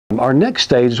Our next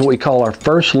stage is what we call our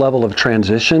first level of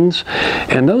transitions,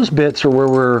 and those bits are where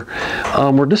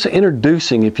we're just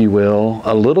introducing, if you will,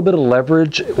 a little bit of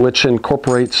leverage, which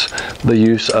incorporates the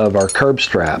use of our curb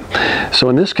strap. So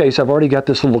in this case, I've already got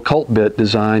this little colt bit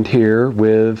designed here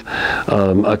with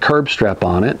a curb strap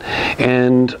on it,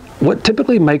 and what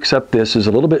typically makes up this is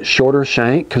a little bit shorter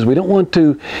shank, because we don't want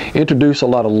to introduce a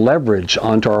lot of leverage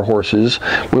onto our horses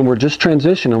when we're just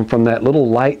transitioning them from that little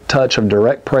light touch of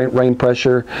direct rein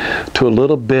pressure to a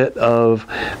little bit of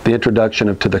the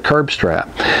introduction to the curb strap.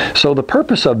 So the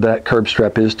purpose of that curb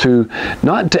strap is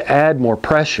not to add more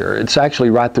pressure. It's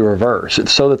actually right the reverse.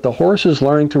 It's so that the horse is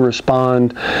learning to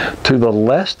respond to the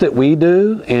less that we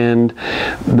do, and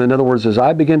in other words, as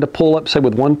I begin to pull up, say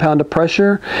with 1 pound of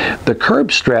pressure, the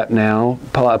curb strap now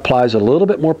applies a little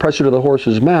bit more pressure to the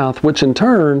horse's mouth, which in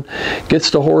turn gets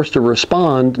the horse to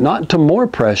respond not to more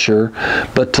pressure,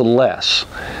 but to less.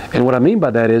 And what I mean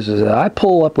by that is that I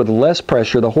pull up with less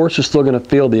pressure, the horse is still going to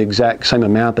feel the exact same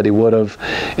amount that he would have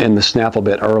in the snaffle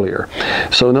bit earlier.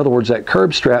 So in other words, that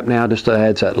curb strap now just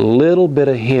adds that little bit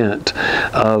of hint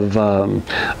of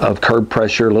curb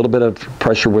pressure, a little bit of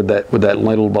pressure with that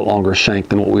little bit longer shank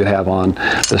than what we have on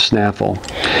the snaffle.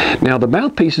 Now the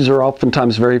mouthpieces are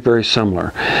oftentimes very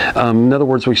similar. In other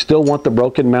words, we still want the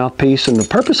broken mouthpiece, and the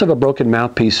purpose of a broken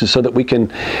mouthpiece is so that we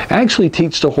can actually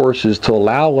teach the horses to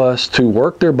allow us to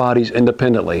work their bodies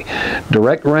independently.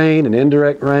 Direct rein and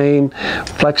indirect rein,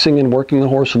 flexing and working the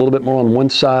horse a little bit more on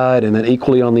one side and then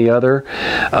equally on the other.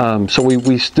 So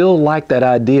we still like that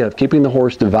idea of keeping the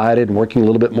horse divided and working a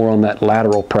little bit more on that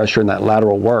lateral pressure and that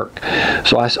lateral work.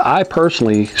 So I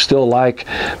personally still like,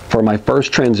 for my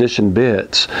first transition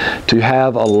bits, to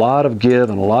have a lot of give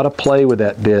and a lot of play with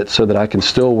that bit so that I can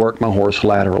still work my horse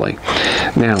laterally.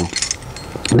 Now,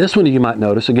 this one you might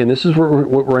notice, again, this is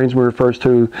what Reinsman refers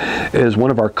to as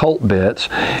one of our colt bits.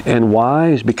 And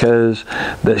why is because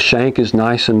the shank is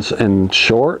nice and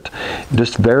short,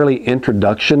 just barely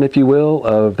introduction, if you will,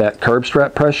 of that curb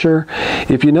strap pressure.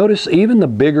 If you notice, even the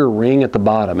bigger ring at the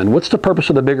bottom, and what's the purpose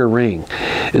of the bigger ring?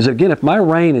 Is again, if my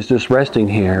rein is just resting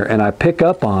here and I pick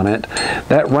up on it,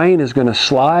 that rein is going to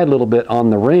slide a little bit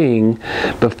on the ring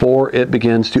before it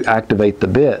begins to activate the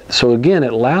bit. So again,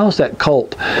 it allows that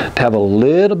colt to have a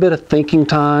little bit of thinking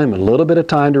time, a little bit of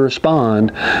time to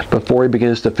respond before he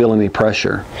begins to feel any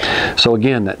pressure. So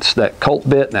again, that's that colt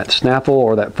bit, that snaffle,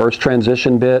 or that first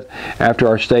transition bit after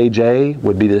our stage A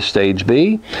would be this stage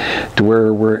B, to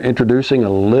where we're introducing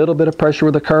a little bit of pressure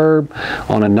with the curb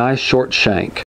on a nice short shank.